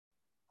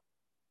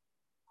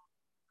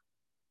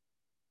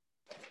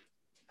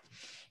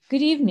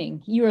Good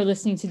evening. You are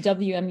listening to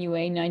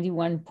WMUA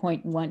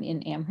 91.1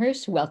 in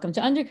Amherst. Welcome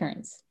to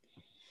Undercurrents.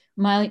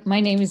 My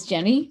name is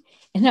Jenny,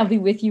 and I'll be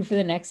with you for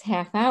the next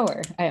half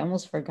hour. I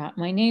almost forgot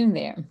my name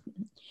there.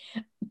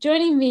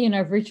 Joining me in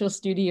our virtual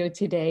studio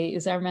today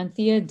is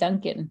Armanthia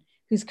Duncan,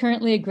 who's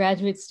currently a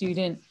graduate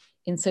student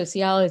in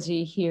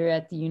sociology here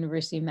at the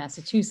University of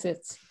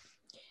Massachusetts.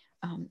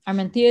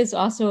 Armanthia is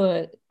also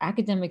an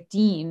academic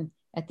dean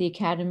at the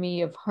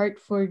Academy of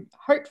Hartford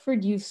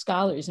Youth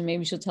Scholars, and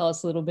maybe she'll tell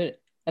us a little bit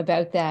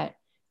about that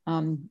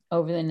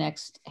over the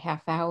next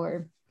half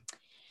hour.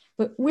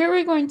 But where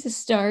we're going to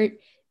start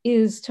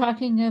is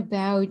talking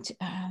about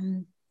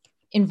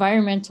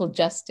environmental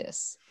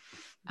justice.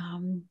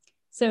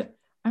 So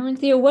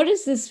Armanthia, what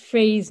does this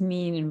phrase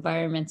mean,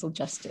 environmental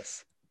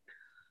justice?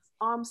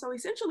 So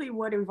essentially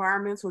what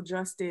environmental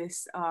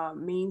justice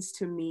means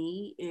to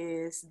me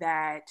is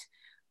that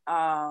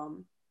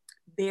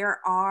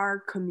there are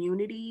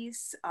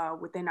communities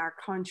within our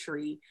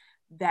country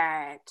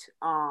that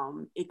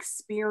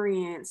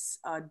experience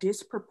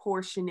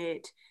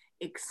disproportionate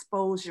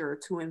exposure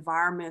to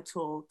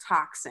environmental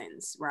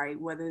toxins,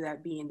 right? Whether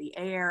that be in the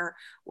air,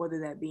 whether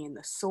that be in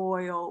the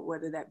soil,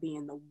 whether that be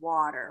in the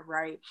water,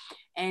 right?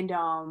 And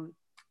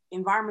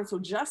environmental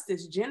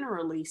justice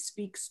generally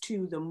speaks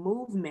to the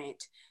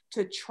movement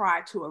to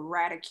try to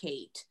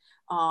eradicate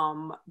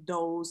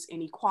those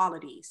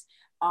inequalities.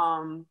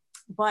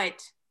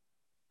 But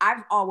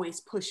I've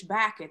always pushed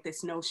back at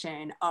this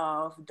notion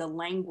of the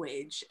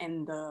language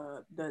and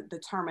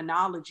the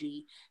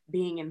terminology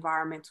being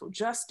environmental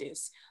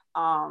justice,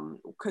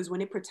 because when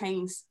it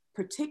pertains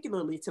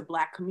particularly to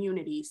Black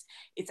communities,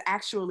 it's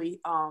actually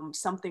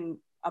something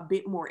a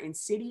bit more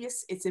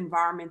insidious. It's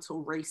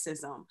environmental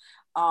racism.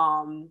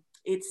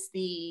 It's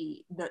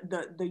the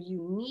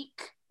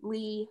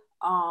uniquely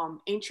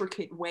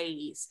intricate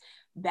ways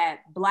that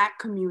Black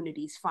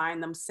communities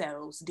find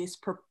themselves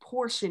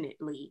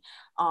disproportionately,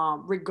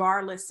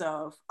 regardless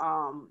of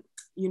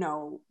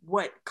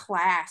what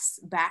class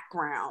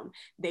background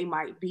they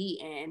might be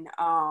in.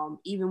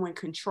 Even when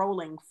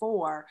controlling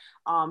for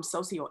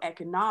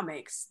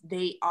socioeconomics,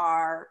 they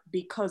are,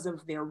 because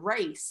of their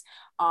race,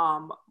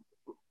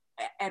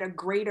 at a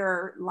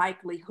greater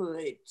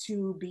likelihood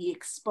to be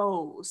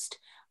exposed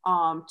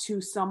to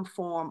some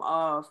form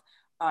of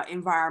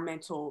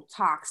environmental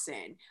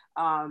toxin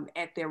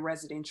at their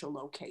residential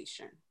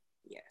location.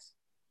 Yes.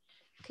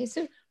 Okay,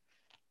 so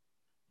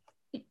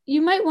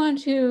you might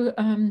want to,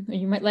 or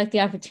you might like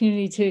the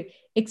opportunity to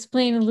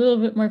explain a little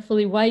bit more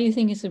fully why you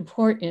think it's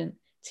important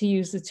to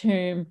use the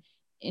term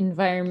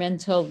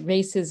environmental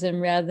racism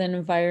rather than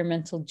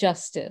environmental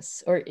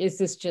justice, or is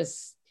this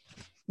just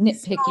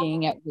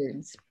nitpicking at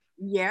words?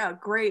 Yeah,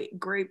 great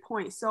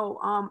point. So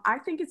I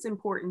think it's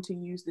important to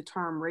use the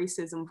term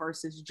racism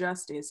versus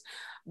justice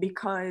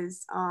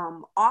because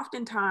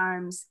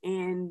oftentimes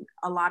in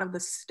a lot of the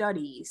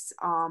studies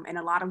and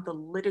a lot of the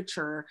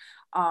literature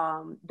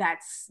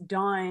that's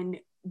done,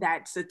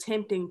 that's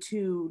attempting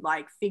to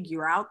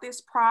figure out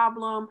this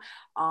problem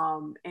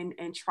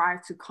and try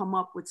to come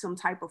up with some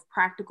type of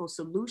practical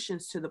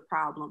solutions to the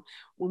problem.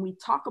 When we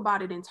talk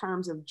about it in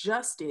terms of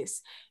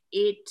justice,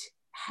 it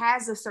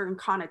has a certain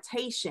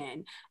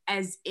connotation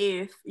as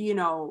if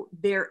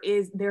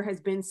there has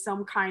been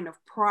some kind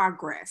of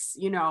progress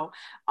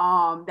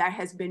that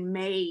has been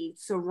made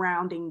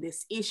surrounding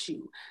this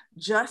issue.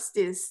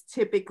 Justice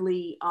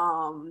typically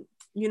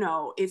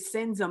it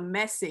sends a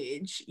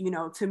message,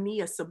 to me,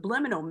 a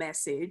subliminal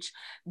message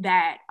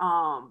that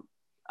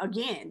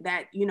again,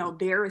 that,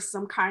 there is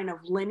some kind of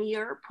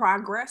linear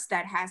progress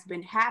that has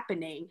been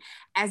happening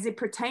as it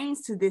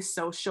pertains to this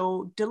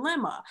social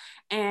dilemma.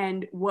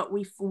 And what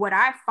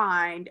I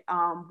find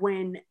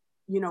when,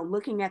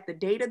 looking at the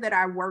data that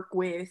I work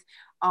with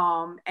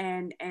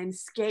and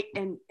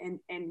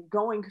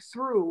going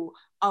through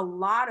a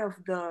lot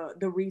of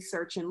the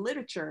research and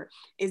literature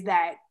is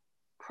that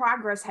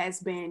progress has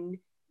been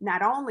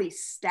not only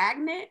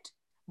stagnant,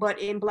 but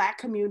in Black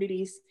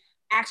communities,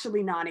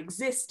 actually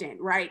non-existent,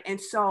 right? And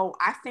so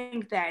I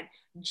think that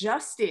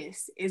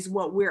justice is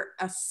what we're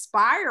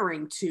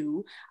aspiring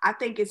to. I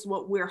think it's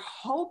what we're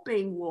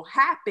hoping will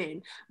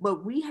happen,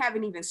 but we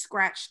haven't even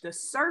scratched the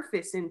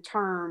surface in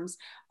terms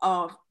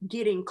of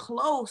getting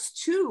close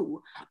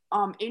to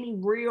any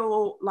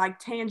real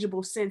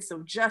tangible sense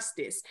of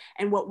justice.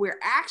 And what we're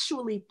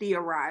actually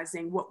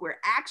theorizing, what we're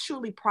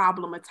actually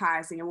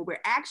problematizing, and what we're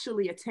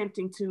actually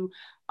attempting to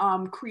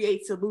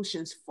create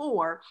solutions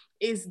for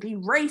is the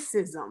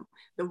racism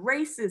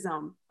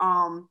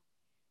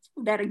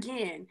that,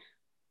 again,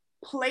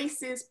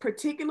 places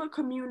particular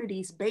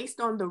communities based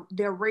on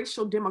their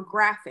racial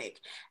demographic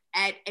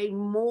at a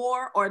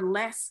more or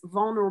less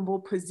vulnerable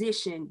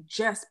position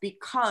just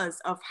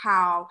because of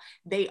how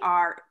they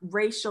are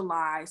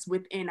racialized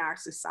within our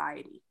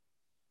society.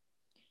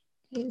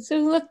 Okay,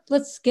 so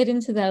let's get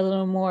into that a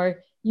little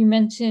more. You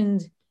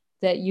mentioned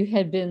that you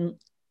had been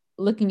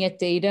looking at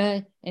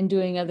data and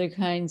doing other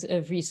kinds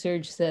of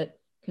research that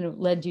kind of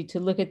led you to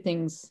look at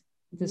things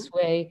this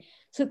way.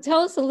 So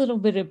tell us a little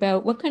bit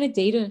about what kind of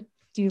data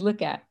do you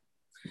look at?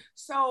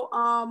 So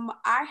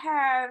I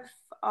have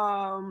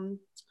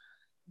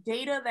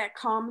data that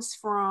comes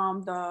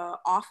from the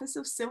Office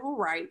of Civil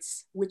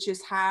Rights, which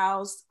is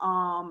housed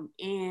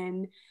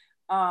in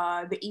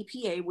the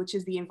EPA, which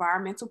is the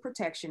Environmental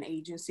Protection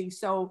Agency.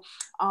 So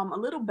a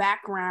little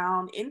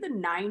background, in the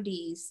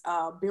 90s,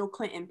 Bill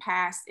Clinton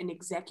passed an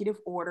executive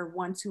order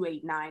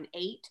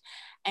 12898.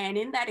 And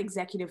in that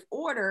executive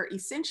order,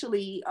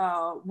 essentially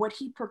what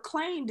he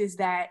proclaimed is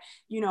that,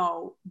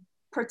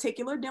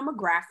 particular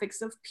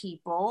demographics of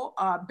people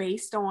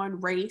based on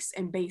race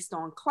and based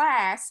on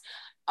class,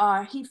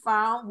 he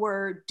found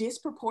were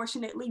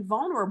disproportionately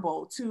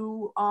vulnerable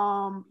to,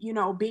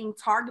 being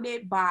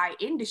targeted by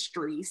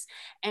industries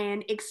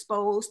and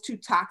exposed to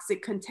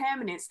toxic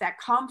contaminants that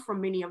come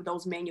from many of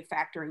those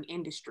manufacturing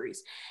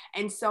industries.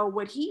 And so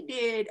what he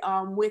did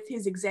with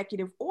his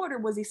executive order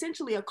was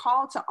essentially a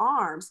call to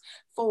arms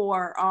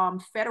for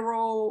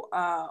federal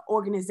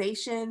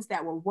organizations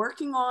that were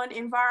working on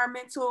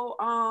environmental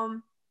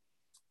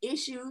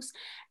issues.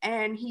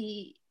 And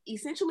he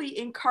essentially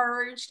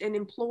encouraged and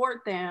implored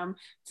them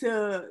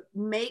to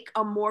make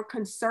a more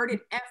concerted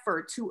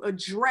effort to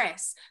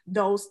address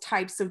those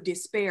types of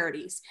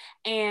disparities.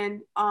 And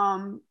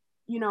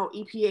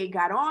EPA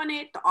got on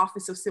it, the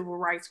Office of Civil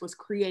Rights was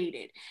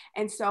created.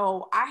 And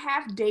so I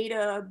have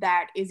data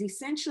that is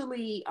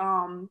essentially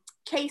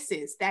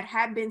cases that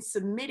have been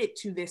submitted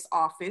to this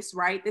office,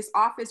 right? This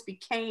office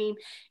became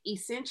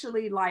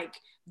essentially like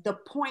the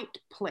point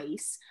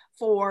place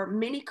for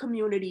many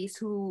communities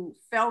who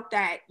felt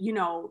that,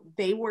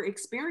 they were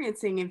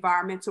experiencing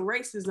environmental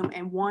racism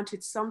and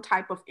wanted some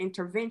type of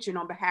intervention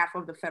on behalf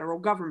of the federal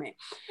government.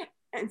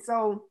 And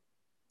so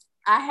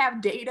I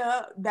have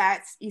data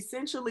that's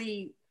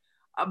essentially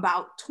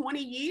about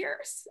 20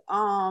 years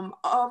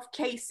of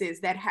cases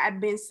that had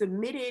been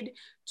submitted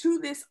to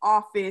this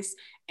office,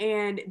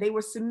 and they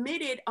were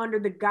submitted under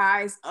the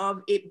guise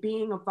of it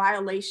being a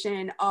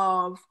violation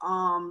of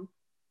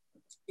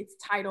it's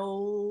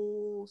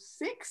Title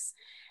VI,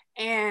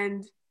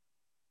 and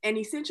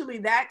essentially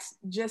that's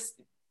just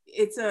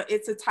it's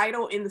a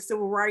title in the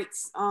civil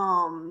rights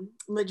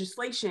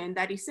legislation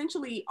that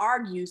essentially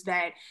argues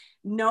that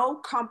no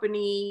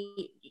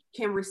company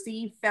can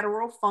receive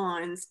federal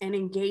funds and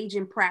engage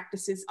in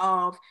practices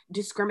of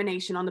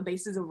discrimination on the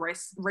basis of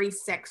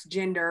race, sex,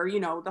 gender,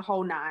 the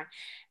whole nine.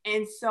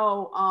 And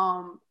so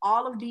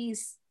all of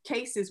these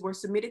cases were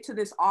submitted to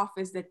this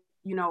office that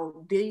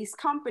these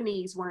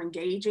companies were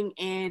engaging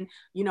in,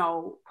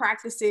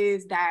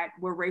 practices that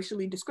were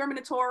racially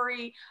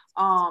discriminatory,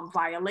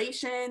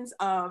 violations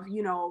of,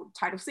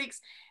 Title VI.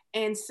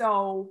 And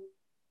so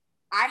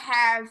I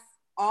have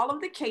all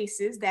of the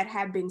cases that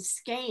have been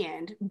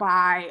scanned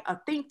by a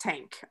think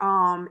tank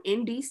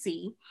in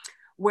DC,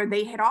 where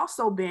they had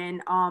also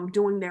been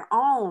doing their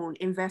own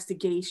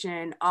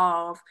investigation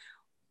of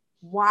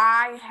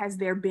why has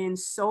there been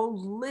so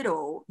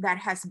little that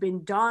has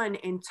been done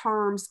in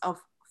terms of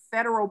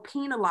federal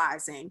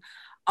penalizing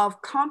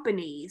of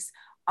companies,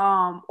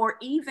 or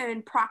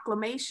even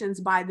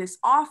proclamations by this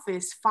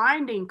office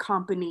finding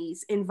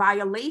companies in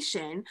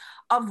violation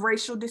of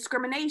racial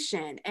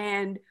discrimination.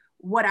 And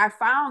what I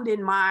found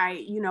in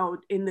my,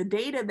 in the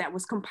data that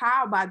was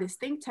compiled by this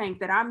think tank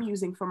that I'm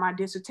using for my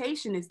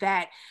dissertation is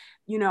that,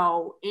 in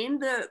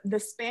the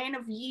span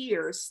of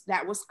years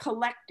that was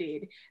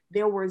collected,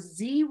 there were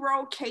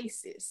zero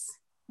cases.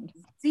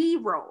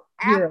 Zero,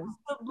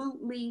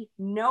 absolutely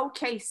no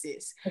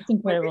cases. That's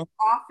incredible. Where this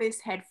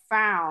office had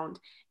found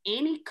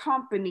any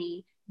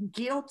company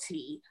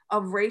guilty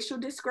of racial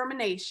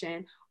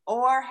discrimination,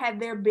 or had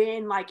there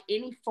been like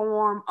any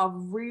form of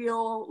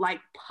real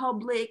like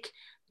public,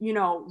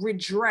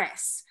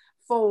 redress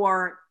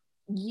for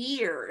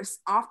years,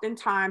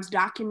 oftentimes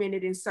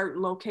documented in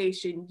certain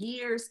locations,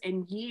 years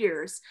and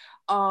years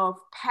of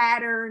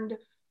patterned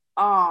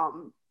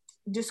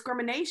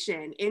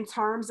discrimination in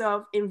terms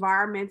of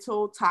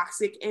environmental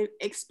toxic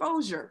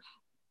exposure.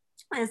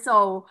 And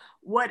so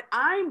what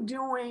I'm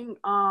doing,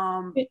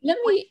 let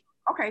me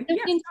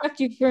interrupt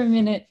you for a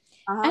minute.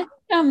 Uh-huh.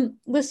 I think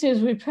listeners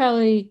would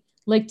probably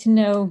like to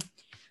know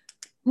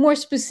more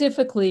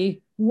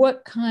specifically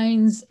what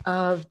kinds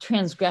of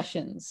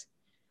transgressions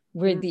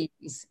were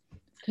these,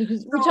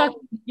 because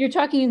you're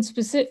talking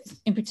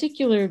in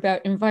particular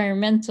about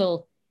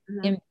environmental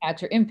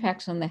impacts or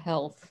impacts on the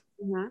health.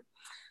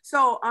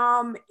 So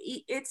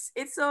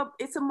it's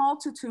a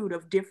multitude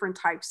of different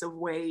types of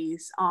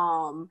ways,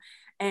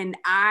 and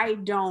I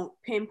don't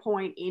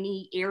pinpoint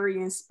any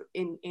areas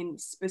in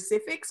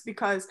specifics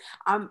because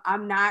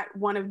I'm not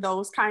one of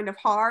those kind of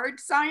hard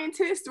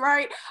scientists,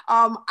 right?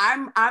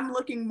 I'm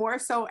looking more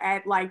so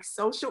at like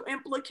social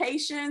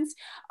implications,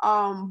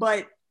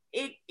 but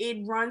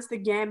it runs the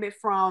gamut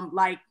from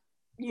like,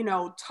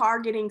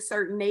 targeting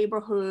certain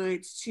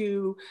neighborhoods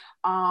to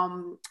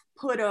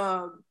put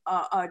a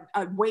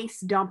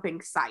waste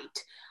dumping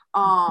site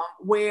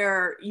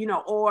where,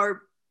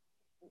 or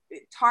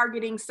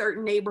targeting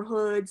certain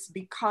neighborhoods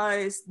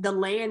because the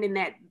land in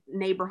that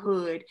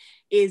neighborhood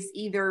is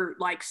either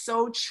like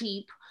so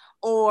cheap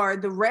or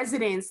the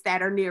residents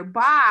that are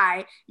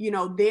nearby,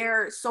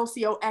 their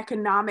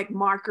socioeconomic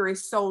marker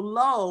is so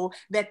low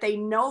that they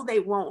know they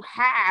won't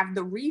have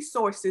the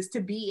resources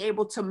to be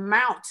able to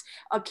mount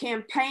a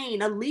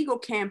campaign, a legal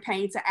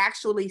campaign to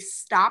actually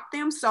stop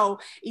them. So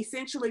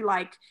essentially,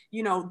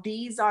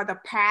 these are the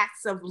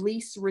paths of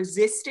least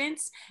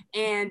resistance.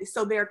 And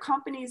so there are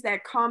companies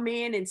that come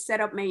in and set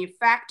up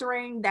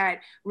manufacturing that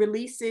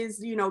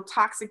releases,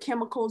 toxic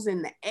chemicals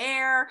in the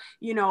air.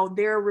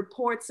 There are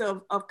reports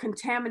of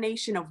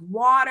contamination of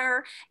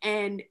water,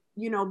 and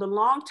the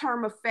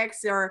long-term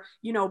effects are,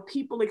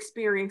 people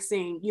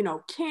experiencing,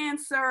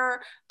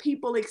 cancer,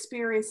 people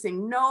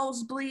experiencing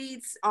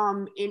nosebleeds,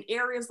 in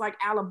areas like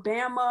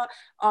Alabama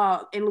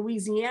and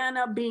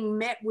Louisiana, being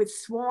met with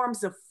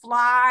swarms of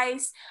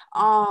flies,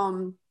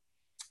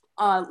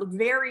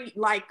 very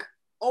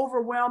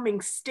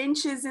overwhelming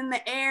stenches in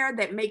the air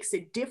that makes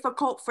it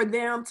difficult for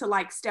them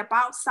to step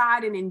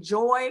outside and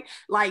enjoy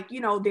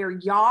their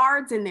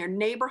yards and their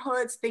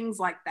neighborhoods, things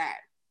like that.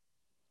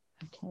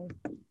 Okay,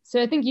 so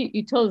I think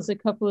you told us a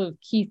couple of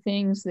key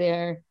things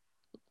there.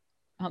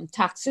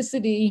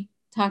 Toxicity,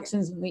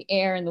 toxins in the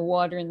air and the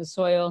water and the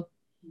soil,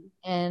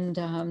 and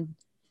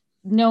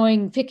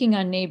picking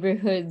on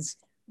neighborhoods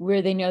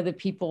where they know that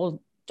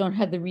people don't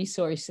have the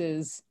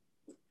resources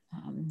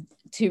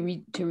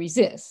to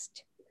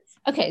resist.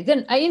 Okay,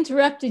 then I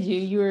interrupted you.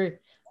 You were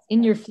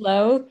in your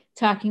flow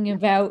talking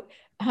about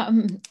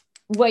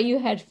what you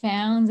had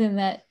found, and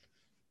that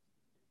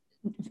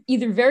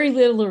either very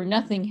little or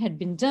nothing had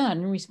been done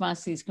in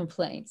response to these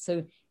complaints.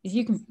 So if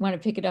you want to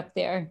pick it up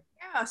there.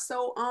 Yeah,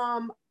 so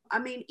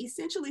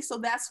essentially, so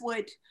that's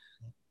what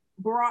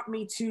brought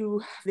me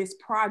to this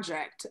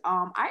project.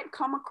 I had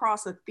come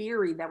across a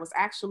theory that was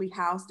actually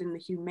housed in the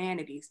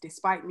humanities,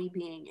 despite me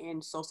being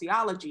in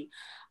sociology,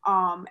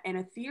 and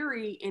a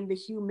theory in the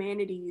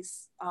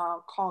humanities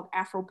called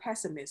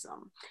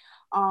Afro-pessimism,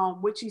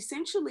 which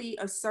essentially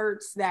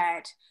asserts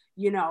that,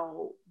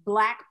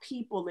 Black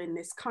people in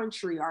this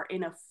country are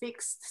in a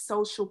fixed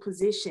social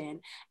position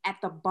at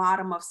the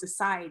bottom of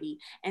society,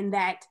 and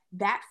that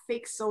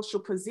fixed social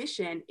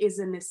position is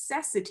a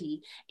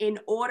necessity in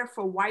order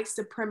for white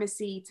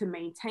supremacy to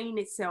maintain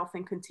itself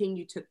and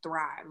continue to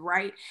thrive,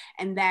 right?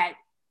 And that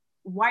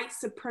white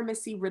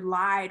supremacy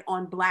relied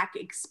on Black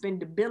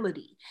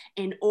expendability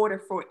in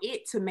order for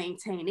it to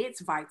maintain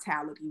its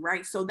vitality,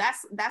 right? So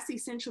that's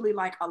essentially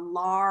a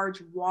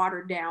large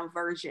watered down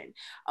version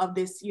of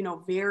this,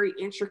 very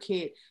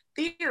intricate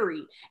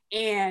theory.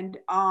 And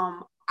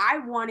I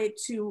wanted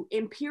to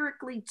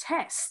empirically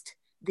test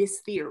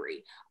this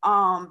theory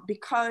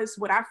because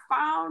what I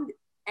found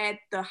at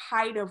the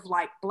height of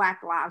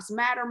Black Lives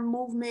Matter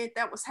movement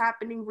that was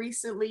happening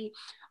recently,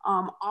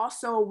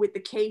 also with the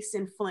case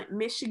in Flint,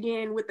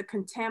 Michigan, with the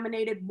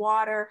contaminated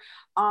water,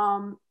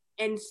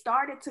 and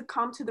started to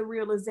come to the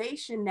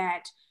realization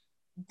that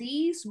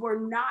these were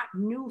not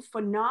new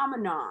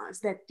phenomenons,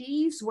 that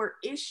these were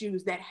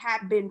issues that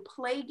had been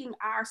plaguing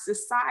our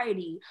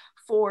society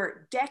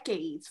for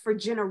decades, for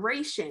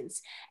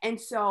generations.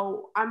 And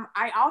so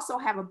I also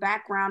have a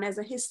background as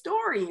a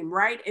historian,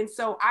 right? And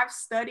so I've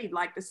studied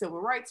the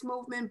civil rights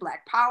movement,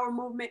 Black Power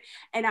movement,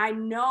 and I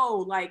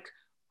know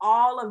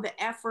all of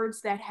the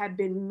efforts that have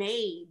been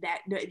made,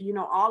 that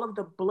all of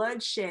the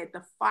bloodshed,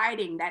 the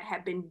fighting that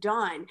had been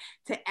done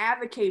to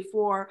advocate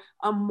for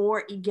a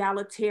more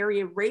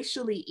egalitarian,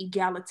 racially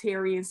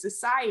egalitarian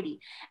society.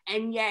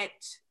 And yet,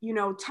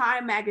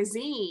 Time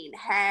magazine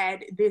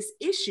had this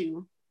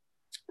issue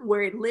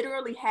where it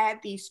literally had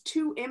these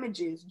two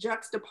images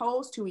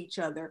juxtaposed to each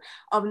other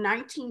of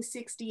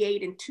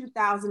 1968 and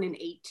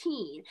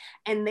 2018,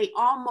 and they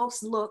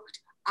almost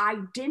looked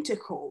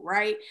identical,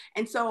 right?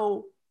 And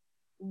so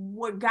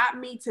what got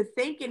me to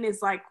thinking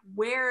is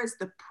where is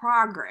the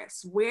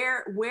progress?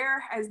 Where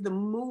has the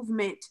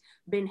movement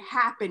been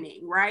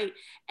happening, right?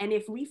 And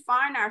if we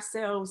find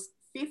ourselves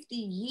 50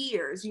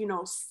 years,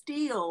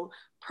 still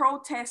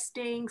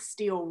protesting,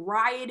 still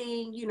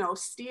rioting,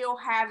 still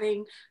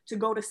having to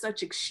go to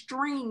such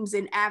extremes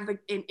in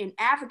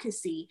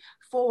advocacy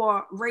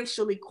for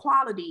racial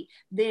equality,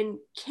 then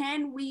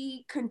can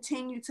we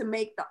continue to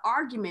make the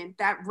argument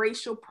that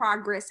racial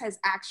progress has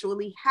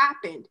actually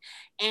happened?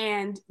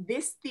 And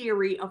this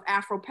theory of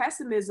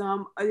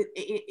Afro-pessimism,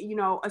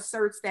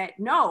 asserts that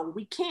no,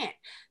 we can't,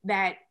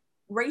 that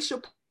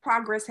racial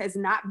progress has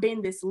not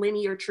been this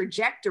linear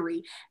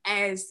trajectory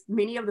as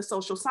many of the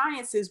social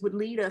sciences would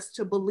lead us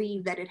to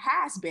believe that it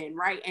has been,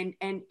 right?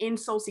 And in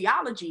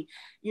sociology,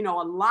 a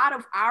lot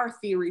of our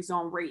theories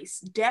on race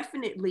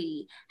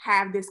definitely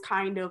have this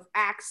kind of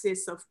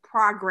axis of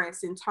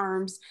progress in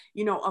terms,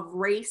 of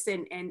race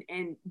and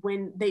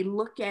when they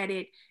look at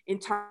it in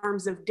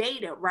terms of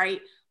data, right?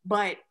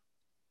 But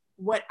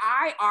what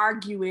I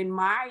argue in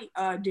my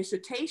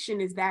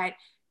dissertation is that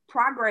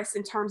progress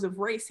in terms of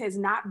race has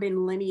not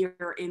been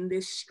linear in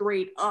this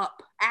straight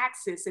up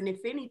axis. And if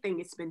anything,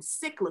 it's been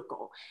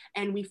cyclical.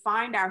 And we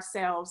find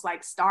ourselves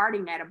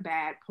starting at a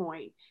bad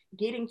point,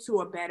 getting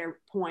to a better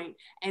point,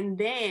 and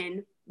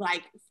then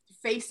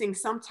facing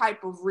some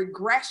type of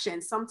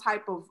regression, some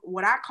type of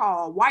what I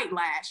call white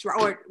lash,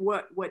 or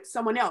what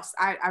someone else,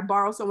 I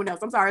borrow someone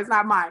else, I'm sorry, it's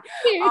not mine.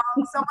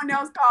 Someone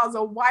else calls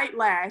a white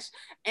lash.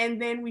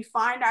 And then we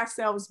find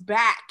ourselves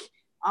back,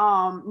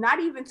 not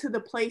even to the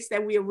place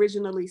that we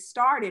originally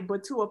started,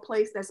 but to a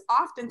place that's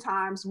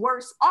oftentimes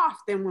worse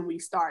off than when we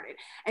started.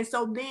 And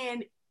so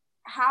then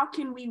how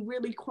can we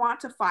really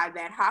quantify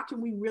that? How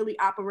can we really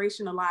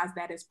operationalize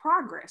that as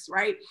progress,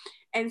 right?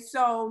 And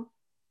so,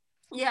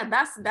 yeah,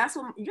 that's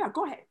what, yeah,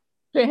 go ahead.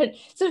 Go ahead.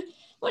 So I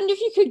wonder if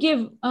you could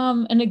give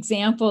an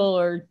example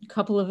or a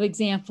couple of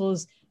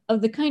examples of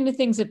the kind of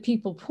things that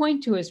people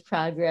point to as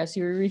progress.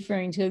 You were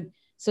referring to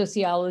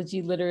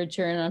sociology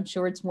literature, and I'm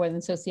sure it's more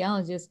than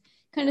sociologists,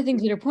 kind of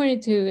things that are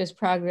pointed to as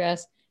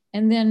progress,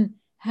 and then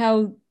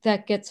how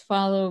that gets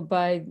followed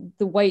by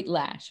the white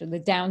lash or the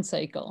down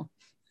cycle.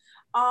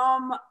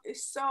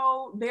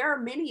 So there are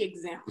many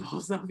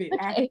examples of it.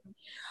 Okay.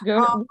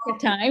 Go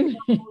time.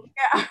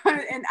 Yeah,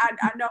 and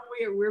I know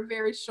we're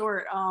very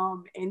short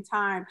in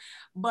time,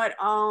 but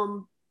a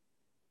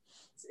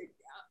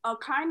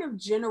kind of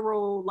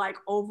general like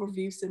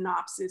overview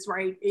synopsis,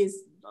 right,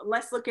 is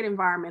let's look at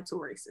environmental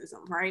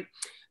racism, right?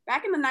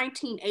 Back in the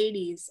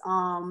 1980s,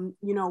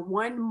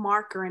 one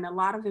marker in a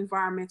lot of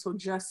environmental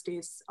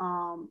justice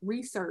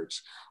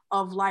research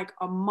of like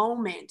a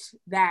moment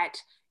that,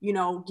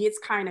 gets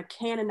kind of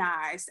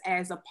canonized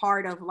as a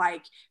part of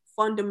like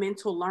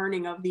fundamental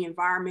learning of the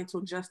environmental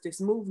justice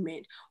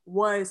movement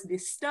was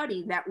this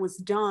study that was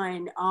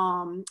done,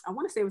 I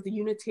want to say it was the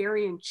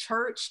Unitarian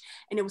Church,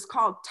 and it was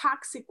called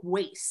Toxic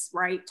Waste,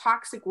 right?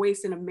 Toxic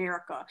Waste in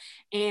America.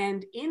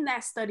 And in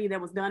that study that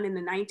was done in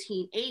the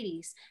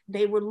 1980s,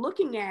 they were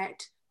looking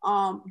at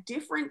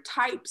different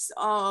types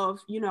of,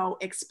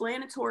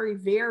 explanatory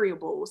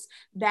variables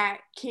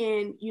that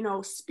can,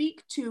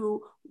 speak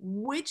to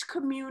which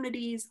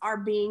communities are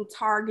being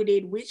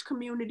targeted, which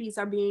communities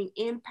are being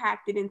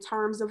impacted in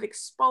terms of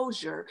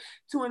exposure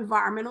to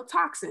environmental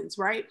toxins,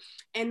 right?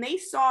 And they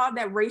saw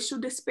that racial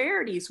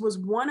disparities was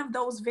one of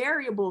those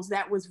variables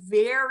that was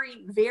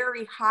very,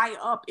 very high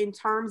up in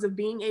terms of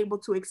being able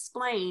to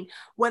explain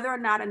whether or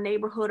not a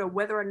neighborhood or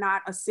whether or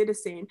not a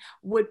citizen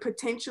would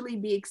potentially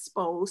be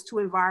exposed to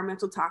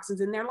environmental toxins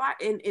in their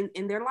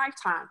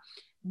lifetime.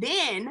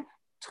 Then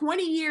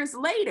 20 years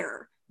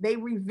later, they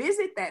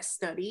revisit that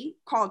study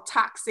called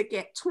Toxic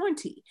at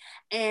 20.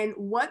 And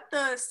what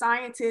the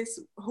scientists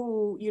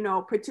who,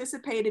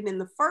 participated in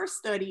the first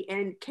study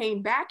and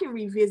came back and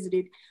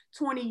revisited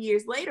 20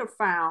 years later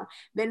found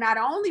that not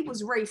only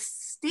was race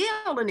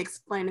still an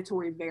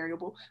explanatory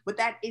variable, but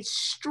that it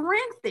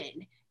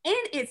strengthened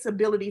in its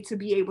ability to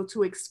be able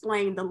to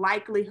explain the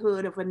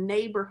likelihood of a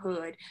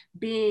neighborhood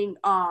being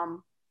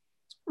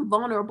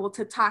vulnerable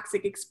to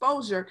toxic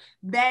exposure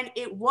than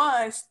it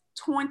was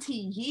 20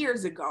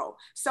 years ago.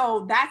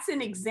 So that's an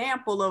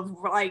example of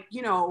like,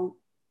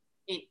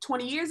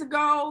 20 years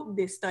ago,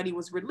 this study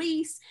was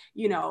released.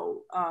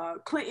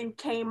 Clinton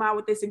came out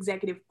with this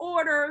executive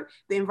order.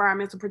 The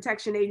Environmental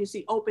Protection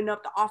Agency opened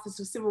up the Office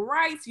of Civil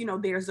Rights.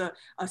 There's a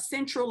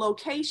central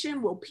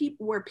location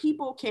where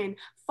people can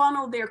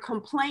funnel their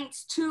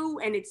complaints to,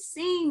 and it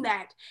seemed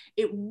that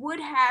it would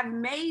have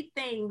made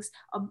things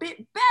a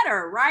bit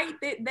better, right?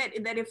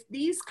 That if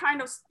these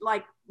kind of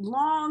like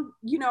long,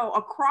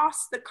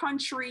 across the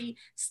country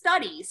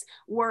studies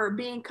were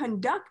being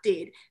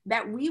conducted,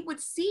 that we would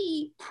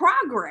see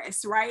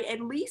progress, right?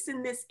 At least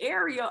in this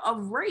area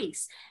of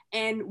race.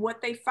 And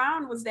what they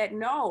found was that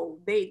no,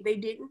 they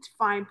didn't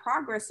find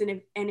progress,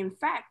 and in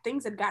fact,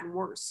 things had gotten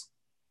worse.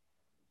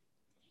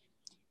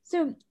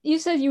 So you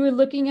said you were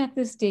looking at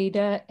this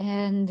data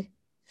and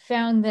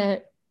found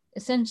that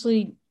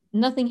essentially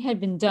nothing had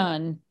been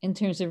done in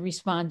terms of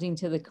responding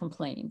to the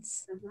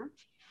complaints. Mm-hmm.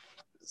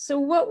 So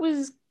what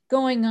was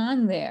going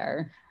on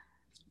there?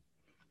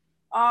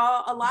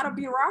 A lot of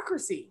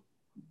bureaucracy,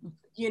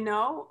 in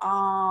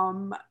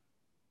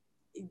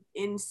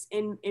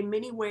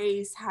many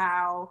ways,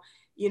 how,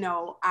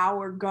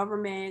 our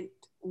government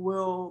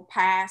will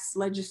pass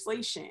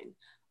legislation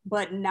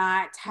but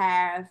not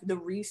have the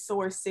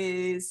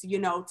resources,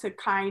 to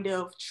kind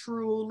of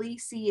truly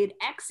see it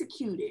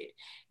executed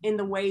in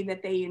the way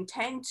that they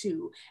intend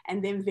to.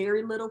 And then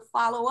very little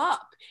follow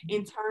up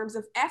in terms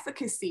of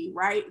efficacy,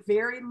 right?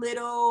 Very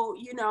little,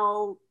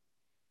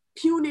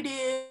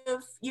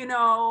 punitive,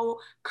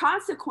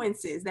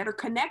 consequences that are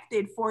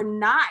connected for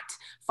not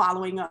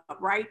following up,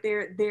 right?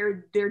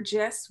 There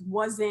just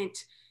wasn't,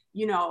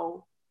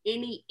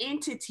 any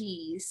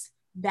entities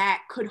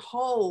that could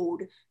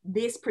hold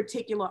this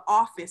particular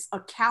office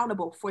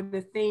accountable for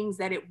the things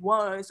that it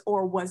was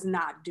or was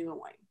not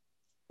doing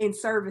in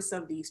service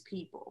of these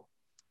people.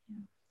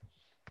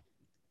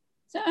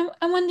 So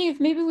I'm wondering if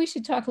maybe we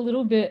should talk a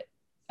little bit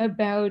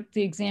about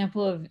the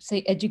example of,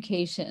 say,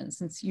 education,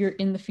 since you're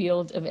in the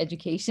field of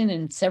education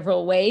in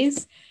several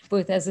ways,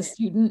 both as a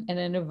student and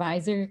an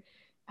advisor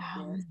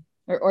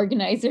or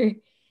organizer.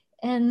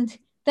 And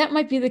that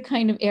might be the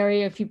kind of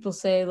area people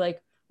say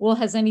like, well,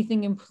 has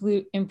anything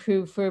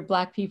improved for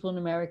Black people in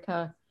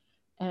America?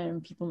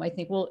 And people might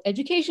think, well,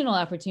 educational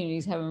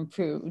opportunities have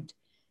improved.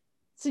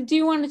 So do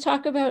you want to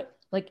talk about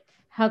like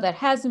how that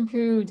has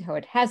improved, how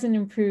it hasn't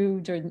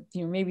improved, or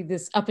maybe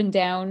this up and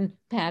down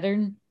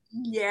pattern?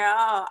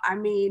 Yeah, I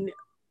mean,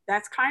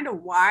 that's kind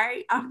of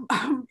why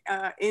I'm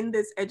in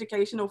this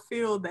educational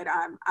field that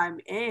I'm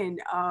in,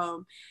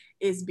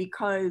 is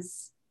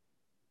because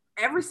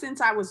ever since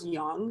I was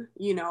young,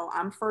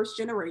 I'm first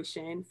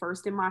generation,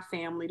 first in my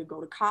family to go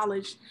to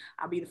college.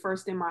 I'll be the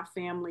first in my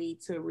family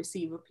to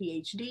receive a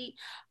PhD.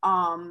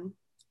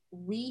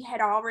 We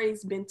had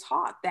always been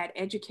taught that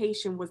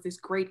education was this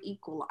great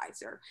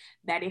equalizer,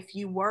 that if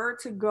you were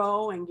to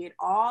go and get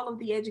all of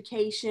the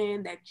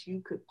education that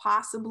you could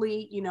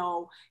possibly,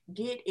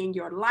 get in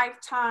your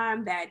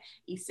lifetime, that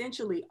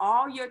essentially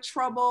all your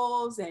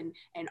troubles and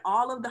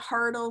all of the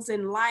hurdles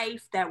in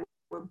life that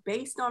were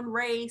based on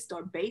race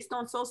or based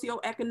on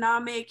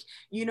socioeconomic,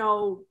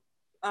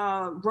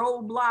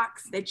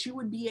 roadblocks, that you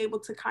would be able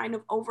to kind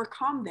of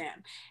overcome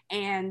them.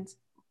 And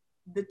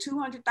the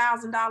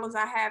 $200,000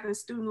 I have in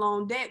student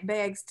loan debt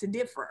begs to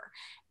differ.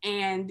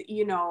 And,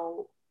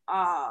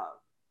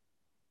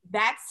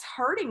 that's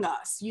hurting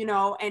us,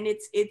 and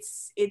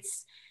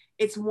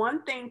it's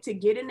one thing to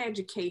get an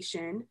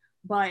education,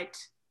 but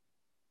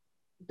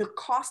the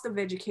cost of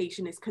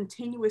education is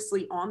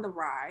continuously on the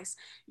rise.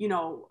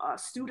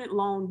 Student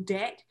loan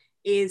debt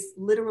is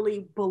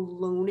literally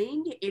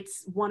ballooning.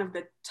 It's one of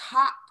the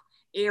top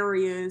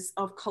areas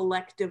of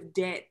collective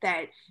debt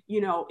that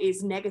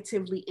is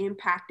negatively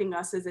impacting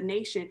us as a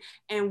nation.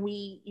 And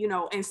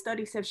and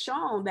studies have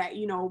shown that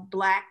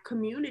Black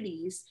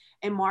communities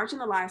and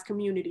marginalized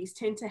communities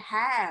tend to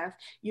have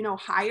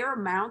higher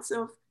amounts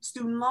of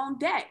student loan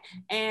debt.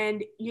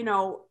 And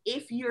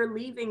if you're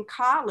leaving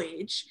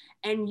college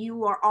and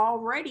you are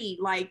already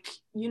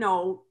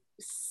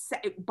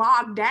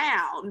bogged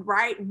down,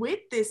 right, with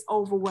this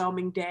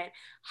overwhelming debt,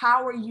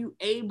 how are you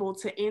able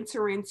to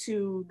enter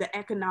into the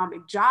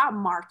economic job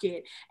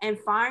market and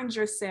find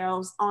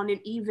yourselves on an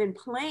even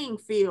playing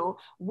field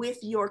with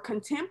your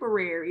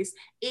contemporaries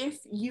if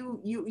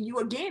you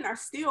again are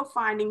still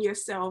finding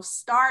yourself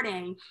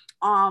starting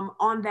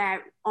on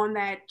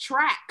that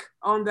track,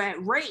 on that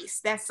race,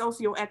 that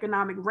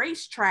socioeconomic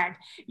race track,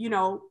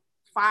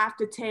 5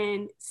 to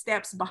 10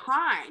 steps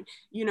behind,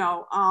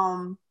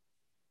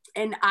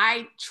 and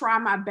I try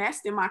my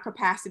best in my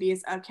capacity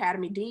as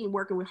Academy Dean,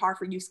 working with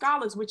Hartford Youth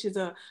Scholars, which is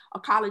a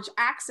college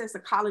access, a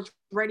college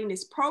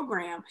readiness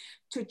program,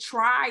 to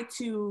try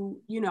to,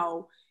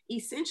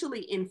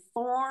 essentially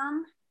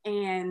inform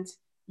and,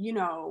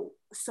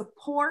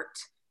 support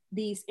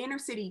these inner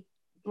city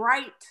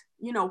bright,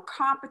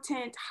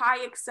 competent,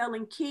 high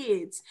excelling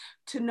kids,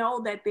 to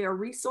know that there are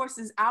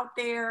resources out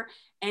there,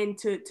 and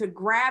to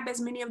grab as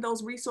many of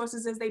those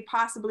resources as they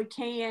possibly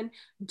can.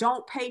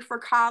 Don't pay for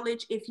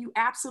college if you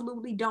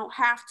absolutely don't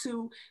have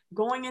to.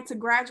 Going into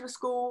graduate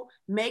school,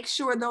 make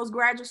sure those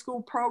graduate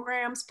school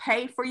programs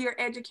pay for your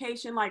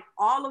education. Like,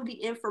 all of the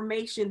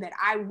information that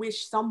I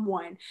wish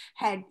someone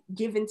had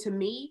given to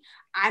me,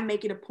 I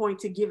make it a point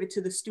to give it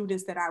to the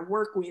students that I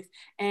work with.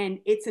 And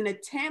it's an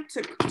attempt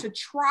to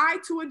try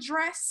to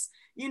address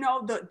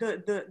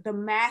the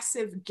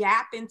massive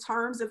gap in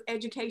terms of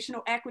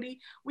educational equity.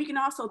 We can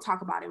also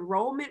talk about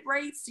enrollment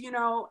rates,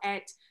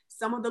 at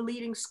some of the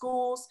leading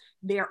schools.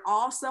 They're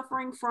all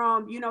suffering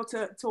from,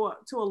 to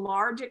a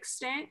large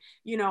extent,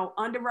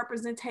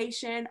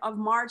 underrepresentation of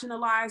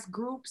marginalized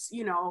groups.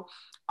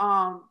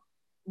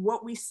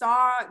 What we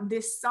saw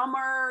this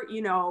summer,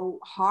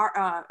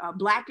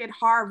 Black at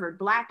Harvard,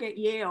 Black at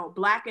Yale,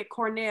 Black at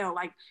Cornell,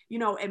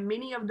 and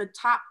many of the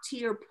top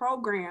tier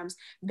programs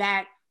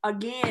that,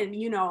 again,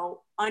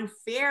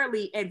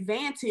 unfairly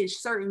advantage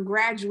certain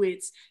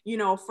graduates,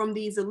 from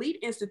these elite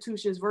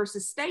institutions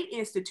versus state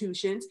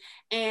institutions.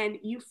 And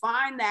you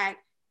find that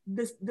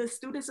the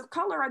students of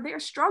color are there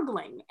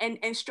struggling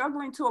and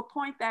struggling to a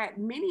point that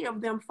many of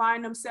them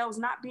find themselves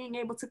not being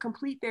able to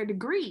complete their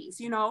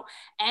degrees,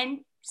 and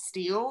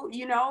still,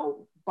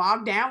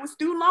 bogged down with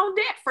student loan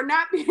debt for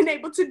not being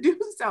able to do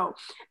so.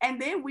 And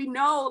then we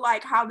know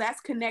how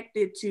that's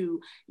connected to,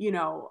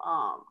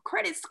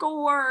 credit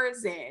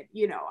scores, and,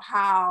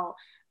 how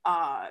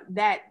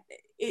that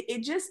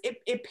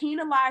it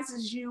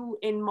penalizes you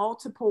in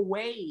multiple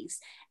ways.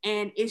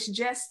 And it's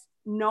just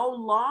no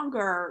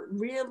longer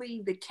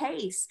really the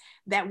case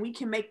that we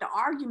can make the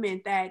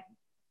argument that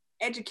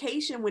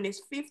education, when it's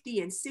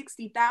 $50,000 and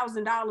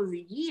 $60,000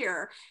 a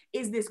year,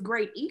 is this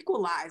great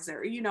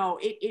equalizer.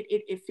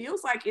 It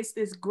feels like it's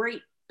this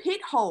great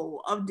pit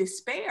hole of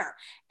despair.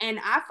 And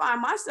I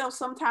find myself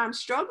sometimes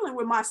struggling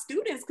with my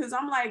students, because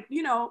I'm like,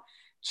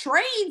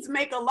 trades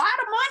make a lot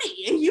of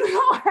money and you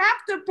don't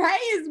have to pay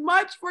as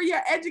much for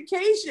your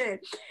education.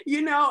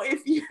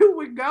 If you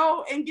would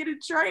go and get a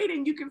trade,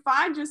 and you can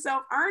find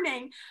yourself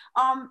earning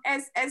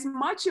as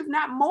much, if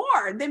not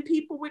more, than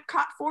people with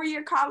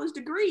 4-year college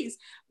degrees.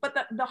 But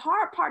the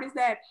hard part is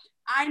that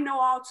I know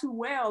all too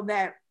well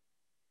that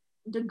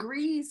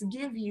degrees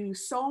give you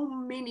so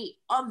many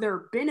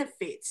other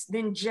benefits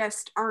than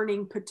just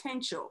earning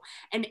potential.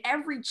 And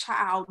every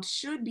child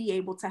should be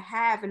able to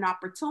have an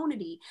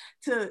opportunity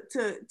to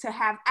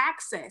have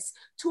access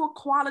to a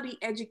quality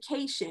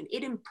education.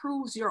 It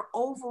improves your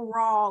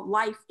overall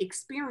life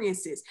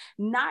experiences,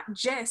 not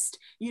just,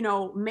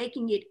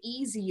 making it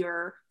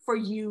easier for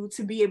you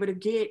to be able to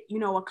get,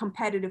 a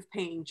competitive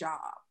paying job.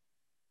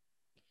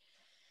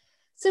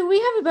 So we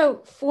have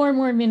about 4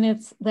 more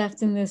minutes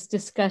left in this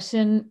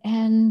discussion,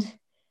 and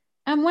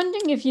I'm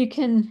wondering if you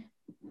can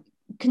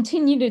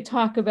continue to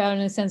talk about,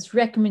 in a sense,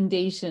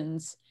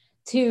 recommendations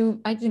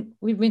to, I think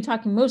we've been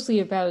talking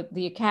mostly about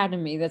the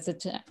academy, that's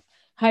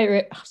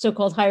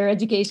so-called higher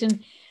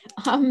education,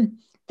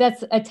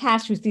 that's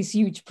attached with these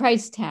huge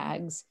price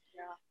tags.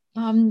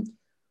 Yeah.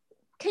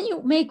 Can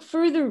you make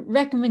further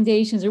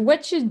recommendations, or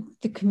what should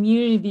the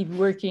community be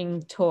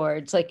working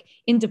towards? Like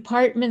in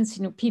departments,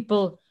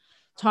 people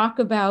talk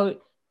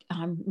about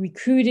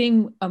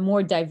recruiting a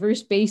more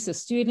diverse base of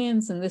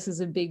students, and this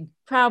is a big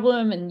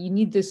problem, and you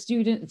need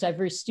the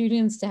diverse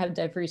students to have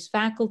diverse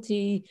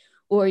faculty,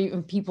 or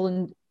people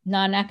in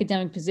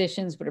non-academic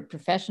positions but are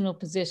professional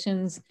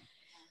positions.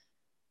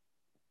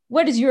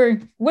 What are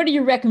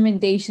your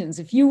recommendations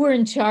if you were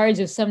in charge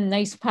of some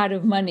nice pot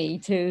of money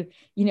to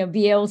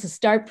be able to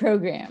start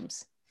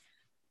programs?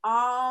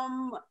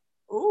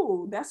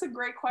 Oh, that's a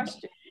great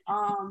question.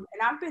 And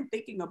I've been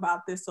thinking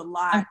about this a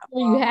lot. I'm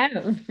sure you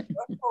have.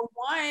 For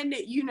one,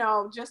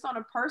 just on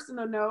a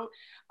personal note,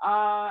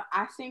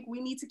 I think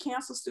we need to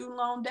cancel student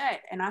loan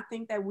debt. And I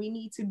think that we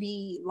need to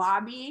be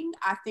lobbying.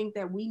 I think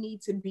that we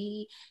need to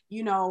be,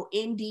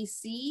 in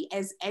DC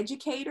as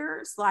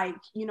educators, like,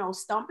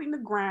 stumping the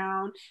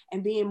ground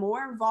and being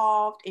more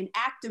involved in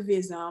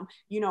activism,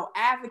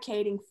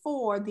 advocating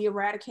for the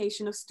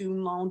eradication of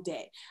student loan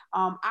debt.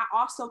 I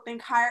also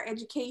think higher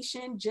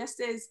education, just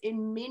as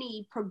in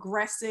many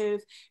progressive,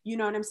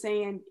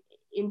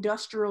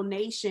 industrial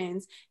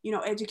nations,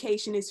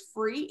 education is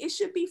free. It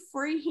should be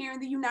free here in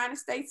the United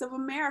States of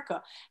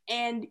America.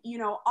 And,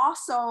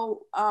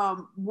 also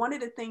one of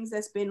the things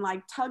that's been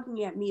like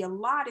tugging at me a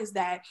lot is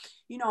that,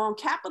 on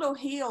Capitol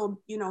Hill,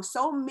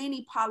 so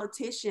many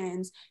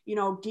politicians,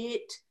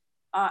 get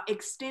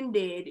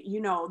extended,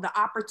 the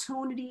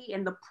opportunity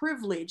and the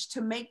privilege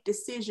to make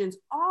decisions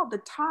all the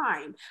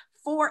time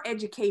for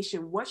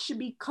education, what should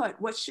be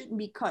cut, what shouldn't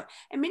be cut.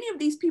 And many of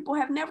these people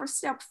have never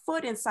stepped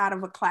foot inside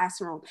of a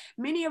classroom.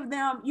 Many of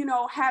them,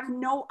 have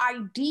no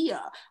idea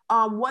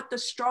what the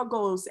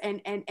struggles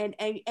and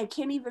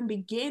can't even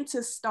begin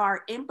to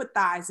start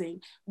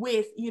empathizing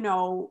with,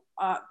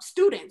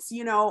 students,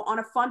 on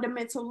a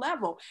fundamental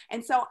level.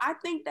 And so I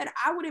think that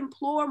I would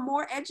implore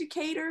more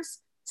educators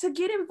to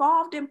get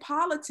involved in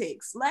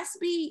politics. Let's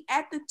be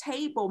at the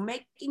table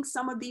making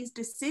some of these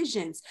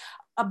decisions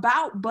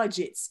about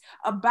budgets,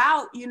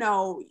 about,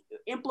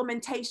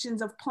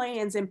 implementations of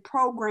plans and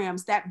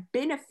programs that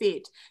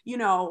benefit,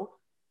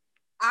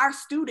 our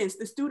students,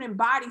 the student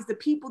bodies, the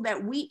people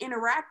that we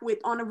interact with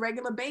on a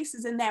regular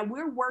basis and that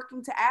we're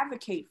working to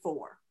advocate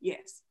for.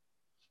 Yes.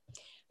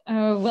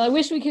 Well, I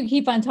wish we could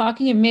keep on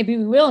talking, and maybe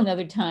we will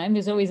another time.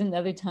 There's always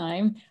another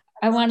time.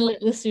 I want to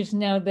let listeners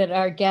know that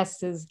our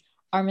guest is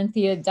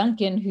Armanthia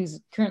Duncan, who's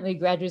currently a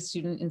graduate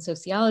student in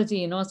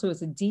sociology and also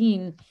is a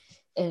dean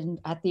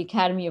at the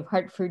Academy of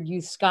Hartford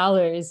Youth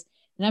Scholars.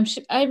 And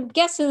I'm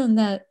guessing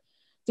that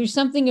there's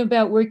something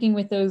about working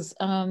with those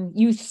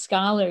youth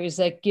scholars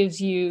that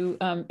gives you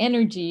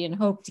energy and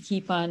hope to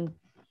keep on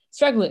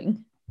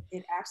struggling.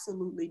 It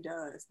absolutely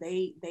does.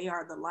 They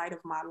are the light of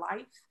my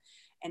life.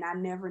 And I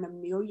never in a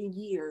million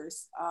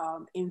years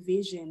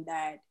envisioned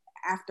that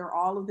after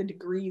all of the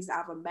degrees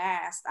I've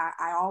amassed,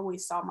 I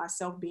always saw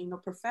myself being a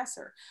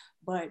professor.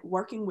 But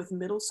working with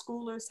middle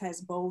schoolers has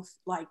both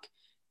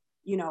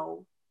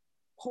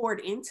poured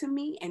into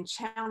me and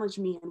challenged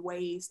me in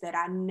ways that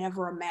I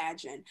never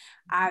imagined.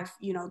 I've,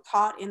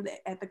 taught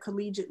at the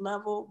collegiate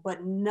level,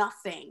 but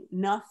nothing,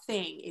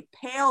 it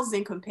pales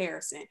in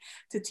comparison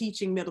to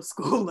teaching middle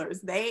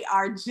schoolers. They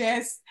are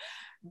just,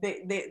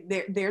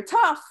 they're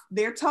tough.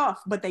 They're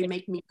tough, but they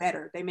make me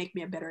better. They make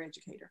me a better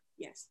educator.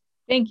 Yes.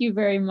 Thank you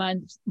very much,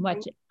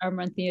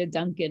 Armanthia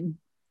Duncan.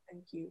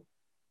 Thank you.